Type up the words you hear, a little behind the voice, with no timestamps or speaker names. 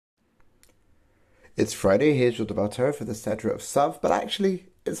It's Friday, here's your Shabbat Hagadol for the Seder of Tzav, but actually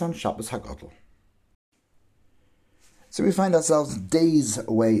it's on Shabbat Hagadol. So we find ourselves days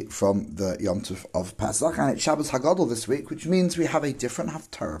away from the Yom Tov of Pesach, and it's Shabbat Hagadol this week, which means we have a different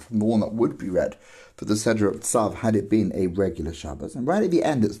haftarah from the one that would be read for the Seder of Tzav had it been a regular Shabbat. And right at the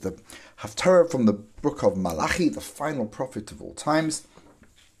end, it's the haftarah from the book of Malachi, the final prophet of all times.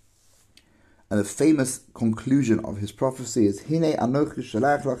 And the famous conclusion of his prophecy is, Hine anochi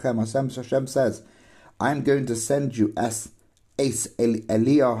shalach lachem, Hashem says, I'm going to send you as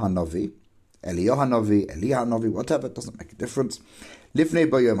Eliyahu haNavi, whatever, it doesn't make a difference. Livnei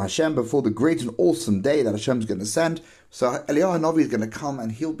b'yom Hashem, before the great and awesome day that Hashem's going to send. So Eliyahu haNavi is going to come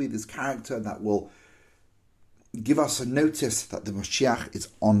and he'll be this character that will give us a notice that the Mashiach is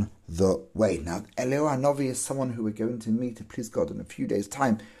on the way. Now, Eliyahu haNavi is someone who we're going to meet, please God, in a few days'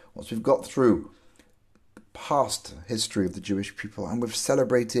 time, once we've got through the past history of the Jewish people and we've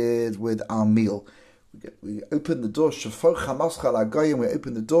celebrated with our meal. We open the door, we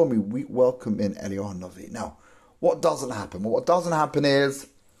open the door and we welcome in Eliyahu haNavi. Now, what doesn't happen? Well, what doesn't happen is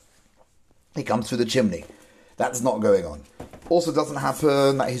he comes through the chimney. That's not going on. Also doesn't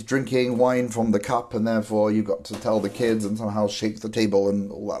happen that he's drinking wine from the cup and therefore you've got to tell the kids and somehow shake the table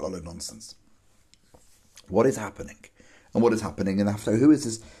and all that lot of nonsense. What is happening? And what is happening in Haftarah? Who is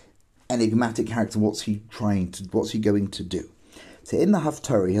this enigmatic character? What's he going to do? So in the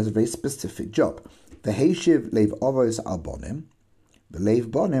Haftarah, he has a very specific job. V'heishiv leiv avos al bonim,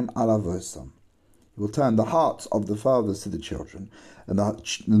 v'leiv bonim al avosam. He will turn the hearts of the fathers to the children, and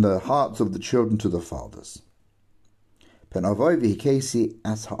the hearts of the children to the fathers. Pen avoy v'hikesi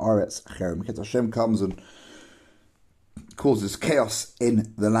as haaretz cherem. Because Hashem comes and causes chaos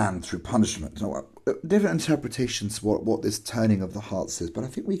in the land through punishment. Now, different interpretations what this turning of the hearts is, but I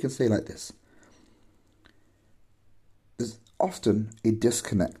think we can say like this. There's often a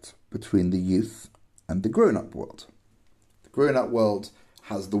disconnect between the youth and the grown-up world. The grown-up world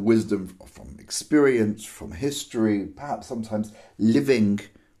has the wisdom from experience, from history, perhaps sometimes living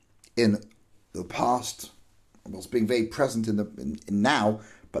in the past, whilst being very present in now,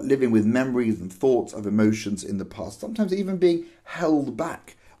 but living with memories and thoughts of emotions in the past, sometimes even being held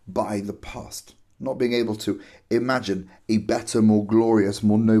back by the past, not being able to imagine a better, more glorious,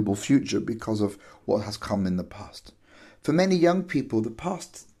 more noble future because of what has come in the past. For many young people, the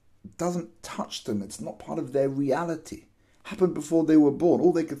past doesn't touch them. It's not part of their reality. It happened before they were born.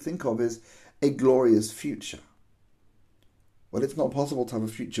 All they could think of is a glorious future. Well, it's not possible to have a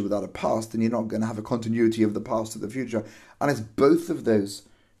future without a past, and you're not going to have a continuity of the past to the future. And it's both of those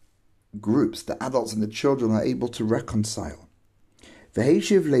groups, the adults and the children, are able to reconcile.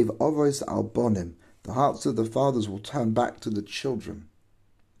 V'heishiv leiv avos al bonim. The hearts of the fathers will turn back to the children.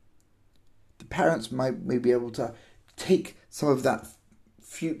 The parents may be able to take some of that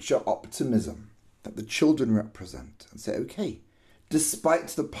future optimism that the children represent and say, okay, despite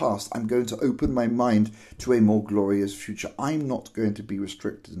the past, I'm going to open my mind to a more glorious future. I'm not going to be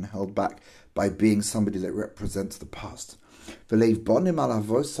restricted and held back by being somebody that represents the past. V'leiv bonim al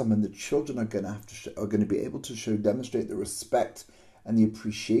avosam, and the children are going to be able to demonstrate the respect and the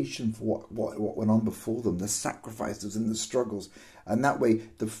appreciation for what went on before them, the sacrifices and the struggles, and that way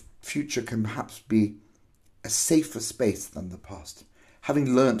the future can perhaps be a safer space than the past,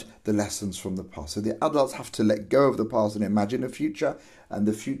 having learnt the lessons from the past. So the adults have to let go of the past and imagine a future, and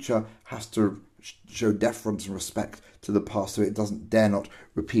the future has to show deference and respect to the past so it dare not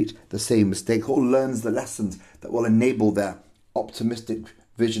repeat the same mistake, or learns the lessons that will enable their optimistic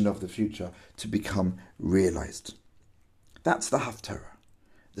vision of the future to become realized. That's the Haftarah.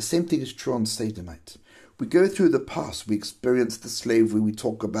 The same thing is true on Seder night. We go through the past, we experience the slavery, we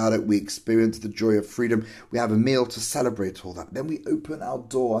talk about it, we experience the joy of freedom, we have a meal to celebrate all that. Then we open our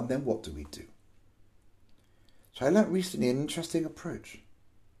door, and then what do we do? So I learnt recently an interesting approach,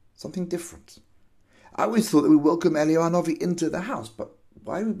 something different. I always thought that we welcome Eliyahu haNavi into the house, but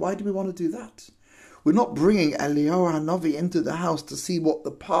why do we want to do that? We're not bringing Eliyahu haNavi into the house to see what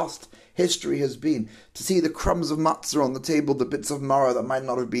the past history has been, to see the crumbs of matzah on the table, the bits of maror that might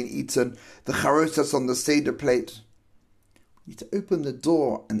not have been eaten, the charosas on the Seder plate. We need to open the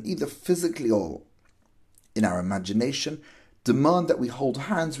door and either physically or in our imagination demand that we hold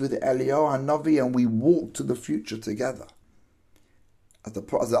hands with Eliyahu haNavi and we walk to the future together. As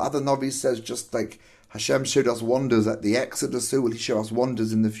the other Navi says, just like Hashem showed us wonders at the Exodus, so will He show us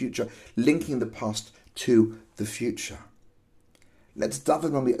wonders in the future, linking the past to the future. Let's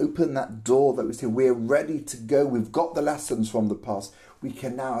daven when we open that door that we say we're ready to go. We've got the lessons from the past. We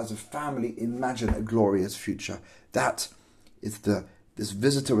can now, as a family, imagine a glorious future. That is this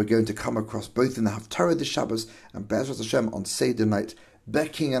visitor we're going to come across both in the Haftarah, the Shabbos, and Be'ezras Hashem on Seder night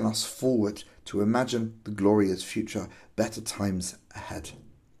beckoning us forward to imagine the glorious future, better times ahead.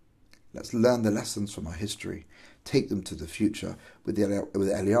 Let's learn the lessons from our history, take them to the future with Eliyahu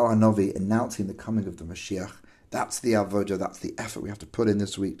haNavi announcing the coming of the Mashiach. That's the avodah, that's the effort we have to put in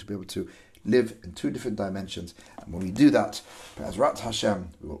this week to be able to live in two different dimensions. And when we do that, Be'ezrat Hashem,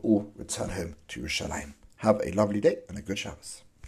 we will all return home to Yerushalayim. Have a lovely day and a good Shabbos.